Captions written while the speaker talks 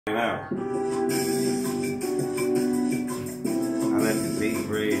Now, I let the beat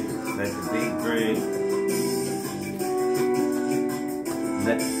breathe, let the beat breathe,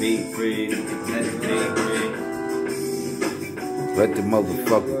 let the beat breathe, let the beat breathe. Let the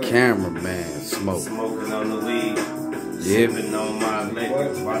motherfucking cameraman smoke. Smoking on the weed, sipping on my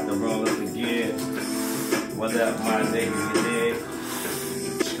liquor, about to roll up again. What up, my nigga, you dig?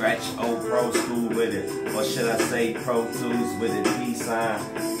 Scratch old Pro School with it, or should I say Pro Tools with it, peace sign,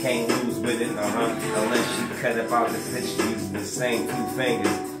 can't lose with it, unless you cut about the picture using the same two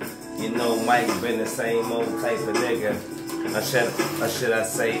fingers. You know Mike been the same old type of nigga, or should I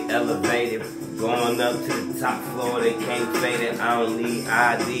say elevated, going up to the top floor, they can't fade it, I don't need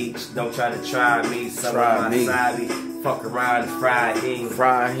ID, don't try to try me, some of my side, fuck around and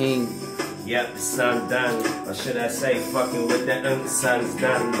fry him. Yep, the sun done, or should I say fucking with that the sun's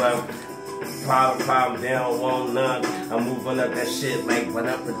done, but problem, they don't want none. I'm moving up that shit like what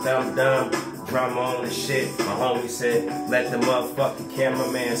up a dum-dum, drum on the shit. My homie said, let the motherfucking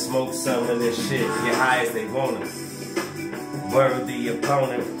cameraman smoke some of this shit, get high as they want it. Word the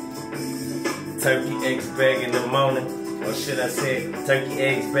opponent, turkey, eggs, bacon in the morning, or should I say turkey,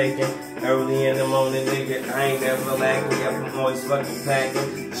 eggs, bacon, early in the morning, nigga, I ain't never lagging, yep, I'm always fucking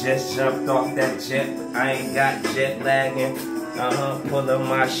packing, just jumped off that jet, but I ain't got jet lagging, pull up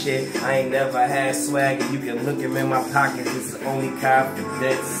my shit, I ain't never had swagger, you can look him in my pockets, it's the only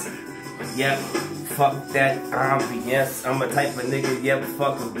confidence, yep, fuck that ambience, I'm a type of nigga, yep,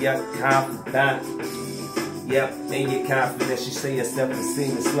 fuck him, yep, confident. Yep, in your confidence, you say yourself and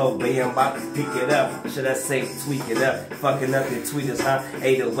sing it slow, baby, I'm about to pick it up. Should I say tweak it up? Fucking up your tweeters, huh?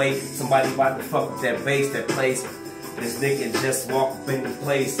 808, somebody about to fuck with that bass that plays. This nigga just walk up in the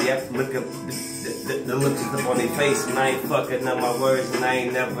place, yep, look up, the looks up on their face, and I ain't fucking up my words, and I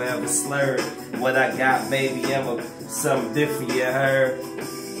ain't never ever slurred. What I got, baby, ever something different, you heard?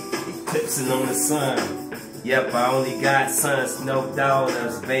 Clipsing on the sun. Yep, I only got sons, no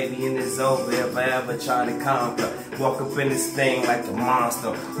daughters, baby, and it's over if I ever try to conquer. Walk up in this thing like a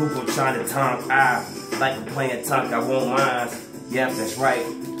monster, who gon' try to tongue I like I'm playing tongue, I won't mind. Yep, that's right,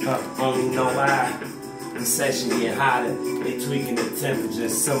 only know I. The session getting hotter, they tweaking the temperature,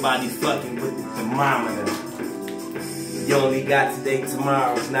 somebody fucking with the thermometer. You only got today,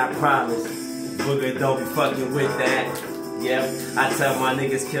 tomorrow, it's not promised. Booger, don't be fucking with that. Yep, I tell my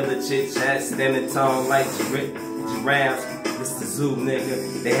niggas kill the chit chat, standing tall like giraffes. This the zoo,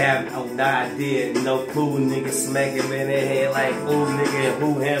 nigga. They have no idea, no clue, nigga. Smack him in their head like, ooh, nigga,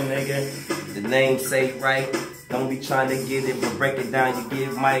 who him, nigga. The name say right, don't be trying to get it, but break it down, you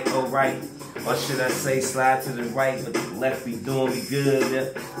get Mike, alright. Or should I say slide to the right, but the left be doing me good. Yeah.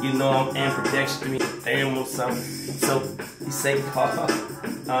 You know I'm ambidextrous, damn or something. So, you say,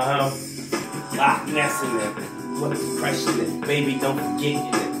 Loch-Ness in there. What is pressure it? Baby, don't forget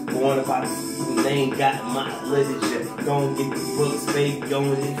it. Going about the name, got my literature. Go and get the books, baby, go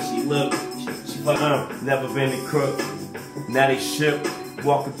and if she look. She never been a crook. Now they shook.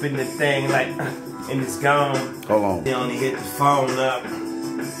 Walk up in the thing like, and it's gone. Hold on. They only hit the phone up.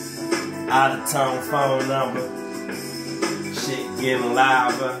 Out of town phone number. Shit getting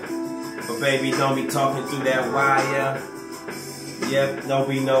louder. But baby, don't be talking through that wire. Yep, don't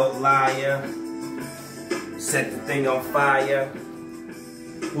be no liar. Set the thing on fire.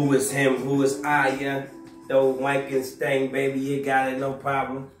 Who is him? Who is I? Yeah. Though Mike and Sting, baby, you got it, no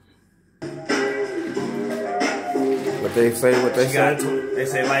problem. What they say? What they say? They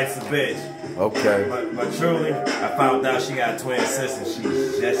say life's a bitch. Okay. But truly, I found out she got a twin sister.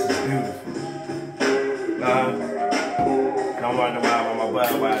 She's just as beautiful. Don't wonder why I'm on my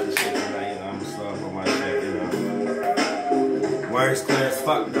Budweiser shit tonight. You know, I'm slow up on my shit. You know. Words clear as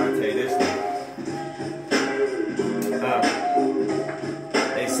fuck. I'll tell you this thing.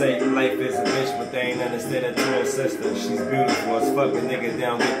 They say life is a bitch, but they ain't understand a twin sister. She's beautiful as fuck, but niggas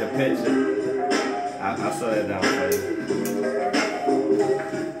down get the picture. I saw that down for you.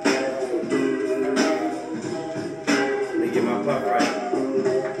 Let me get my puff right.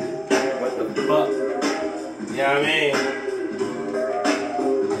 What the fuck? You know what I mean?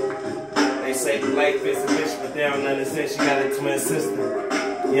 They say life is a bitch, but they don't understand she got a twin sister.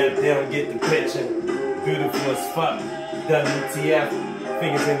 Yeah, they don't get the picture. Beautiful as fuck. WTF,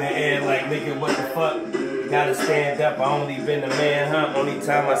 fingers in the air like nigga, what the fuck? Gotta stand up, I only been a man, huh? Only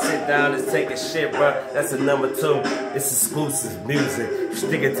time I sit down is take a shit, bruh. That's a number 2. It's exclusive music.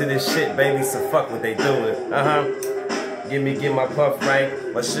 Sticking to this shit, baby, so fuck what they doing. Get my puff right.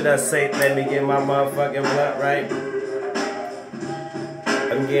 Or should I say, let me get my motherfucking blunt right?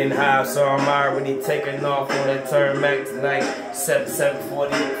 I'm getting high, so I'm already taking off on that turn back tonight.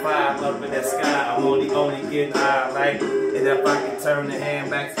 7:45 up in the sky. I'm only getting high like And if I can turn the hand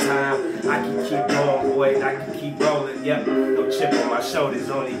back to time, I can keep going, boy, I can keep rolling. Yep, no chip on my shoulders,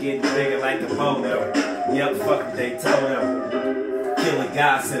 only getting bigger like a boulder. Yep, fuck what they told them. Killing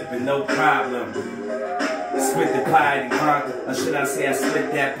gossip and no problem. Split the pie and conquer, or should I say I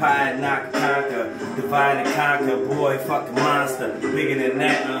split that pie and knock conquer. Divide and conquer, boy, fucking monster. Bigger than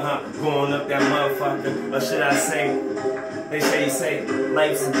that, going up that motherfucker. Or should I say, they say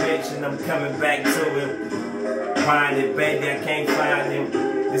life's a bitch and I'm coming back to him. Find it, baby, I can't find him.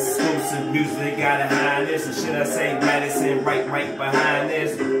 This exclusive music, they gotta hide this. Or should I say Madison right behind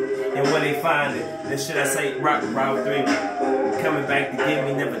this? And where they find it? Then should I say Rock Route 3? Coming back to get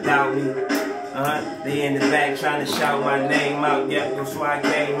me, never doubt me. They in the back trying to shout my name out. Yep, that's why I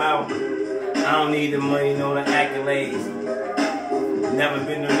came out. I don't need the money, no the accolades. Never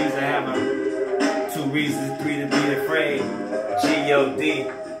been the reason I have a 2 reasons, 3 to be afraid. G-O-D,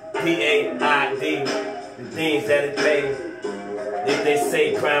 P-A-I-D. The things that it pays. If they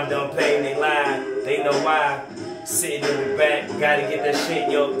say crime don't pay, they lie. They know why. Sitting in the back, gotta get that shit,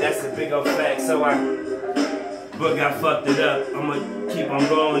 yo. That's a big old fact. So but I fucked it up. I'ma keep on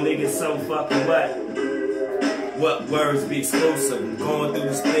going, niggas. So fucking what words be exclusive? I'm going through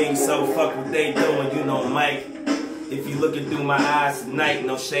this thing, so fuck what they doing. You know, Mike. If you looking through my eyes tonight,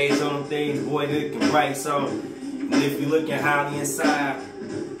 no shades on them things, boy, they looking bright. So, and if you looking highly inside,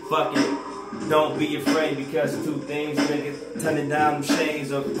 fucking don't be afraid, because 2 things, nigga. Turning down them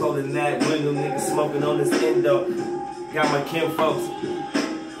shades or holding that window, nigga. Smoking on this endo. Got my kin folks.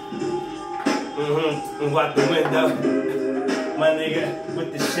 And walk the window. My nigga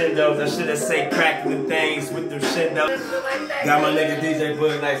with the shindos. I should have said cracking the things with the shindos. Got my nigga DJ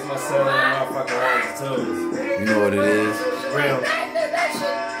Bud Nice, my son, and motherfucking ones too. You know what it is? Real.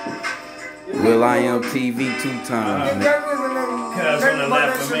 Will I Am TV 2 times. Cuz on the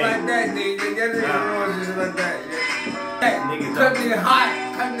left of me. Cut nigga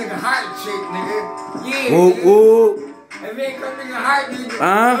hot shit, nigga. Yeah. Woo. If you ain't cut nigga hot, nigga, go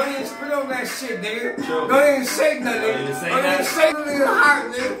ahead and spit on that shit, nigga. Sure. Go ahead and say nothing. Go ahead and say Go ahead and say nigga hot,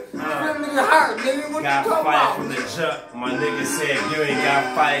 nigga. Spit nigga hot, nigga. What Got you talking fired about? from the jump. My nigga said, you ain't got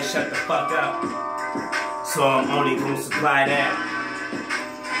fired, shut the fuck up. So I'm only gonna supply that.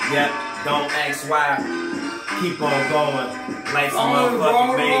 Yep, don't ask why. Keep on going. Life's a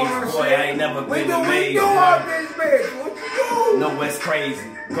motherfucking maze. Boy, I ain't never been a maze. No, it's crazy.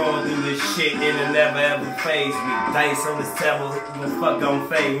 Going through this shit and it never ever phase me. Dice on this table, the fuck don't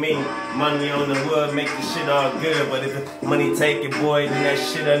fade me. Money on the wood, make the shit all good. But if money take it, boy, then that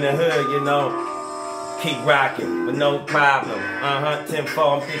shit on the hood, you know. Keep rocking, but no problem.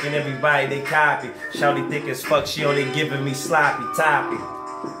 10-4, I'm thinking everybody they copy. Shawty thick as fuck, she only giving me sloppy toppy.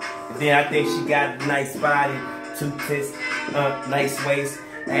 And then I think she got a nice body, 2 tits, nice waist.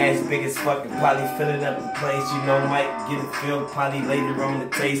 Ass big as fucking, probably filling up the place. You know, might get it filled, probably later on the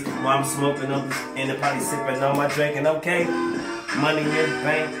taste. While I'm smoking up and probably sipping on my drinking. Okay, money in the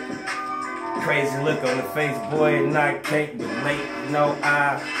bank. Crazy look on the face, boy, not cake, but late. You know,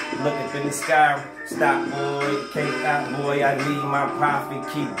 I look up in the sky. Stop, boy, can't stop, boy. I need my profit,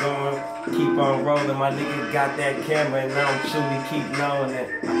 keep going, keep on rolling. My nigga got that camera, and I don't truly keep knowing it.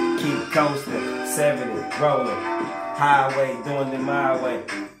 Keep coasting, 70, rolling. Highway, doing it my way.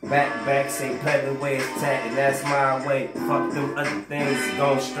 Back, say pedal way is tat, and that's my way. Fuck them other things,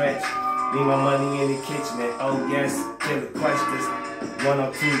 gon' stretch. Leave my money in the kitchen, and oh yes, killer questions.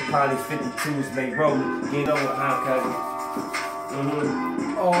 102, probably 52s, they rollin'. You know what I'm cousin.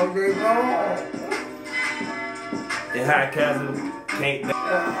 All day long. And high cousin,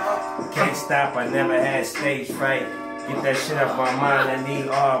 can't stop, I never had stage fright. Get that shit off my mind, I need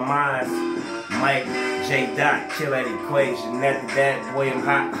all minds. Mike J. Dot, kill that equation. After that, boy, I'm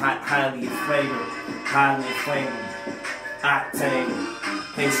highly flavored. Octane.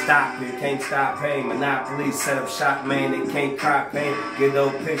 Can't stop it, can't stop pain. Monopoly, set up shop, man, they can't cry pain. Get no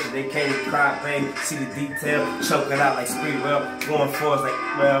picture, they can't cry pain. See the detail, choke it out like Spree Well. Going forwards like,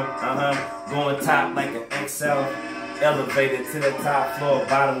 going top like an XL. Elevated to the top floor,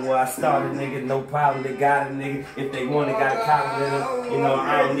 bottom where I started, nigga. No problem, they got it, nigga. If they want it, got a cop with them. You know,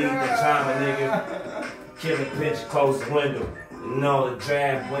 I don't need the drama, nigga. Kill the pitch, close the window. You know, the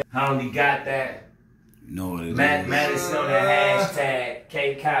draft, I only got that. You know what it is. Madison on the hashtag.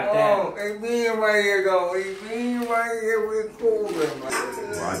 Can't cop that. Oh, it being right here, though. It being right here with cooler, man.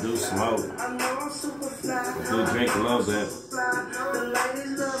 Well, I do smoke. I do drink a little bit.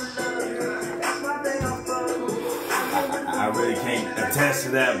 I really can't attest to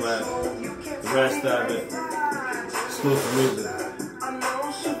that, but the rest of it, exclusive music.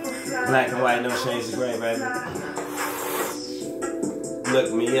 Black and white, no shades of gray, baby.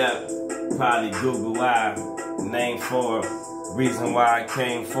 Look me up, probably Google Live. name for her. Reason why I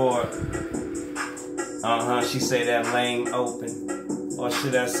came for her. She say that lane open. Or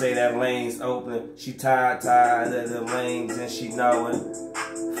should I say that lane's open? She tired of the lanes and she know it.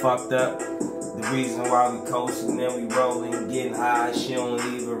 Fucked up. The reason why we coasting and we rolling, getting high, she don't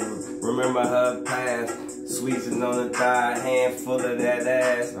even remember her past. Squeezing on the thigh, handful of that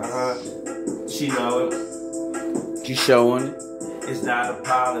ass. She know it. She showing it. It's not a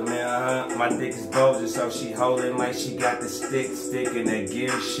problem, man. My dick is bulging, so she holding like she got the stick in that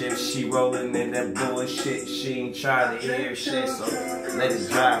gear shift. She rolling in that bullshit. She ain't trying to hear shit, so let it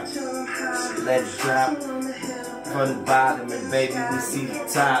drop. Let it drop from the bottom, and baby, we see the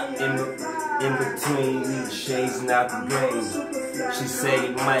top in between these shades and out the grave. She say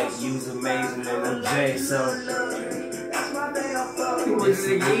it might use amazing in them J, so. It's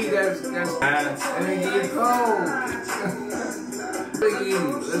the heat that's and it get cold.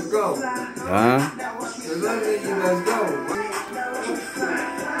 Let's go. Huh? Let's go.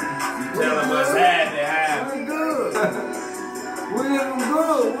 Tell her what's happening, We good. We living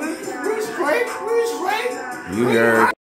good. We straight. We straight. You heard.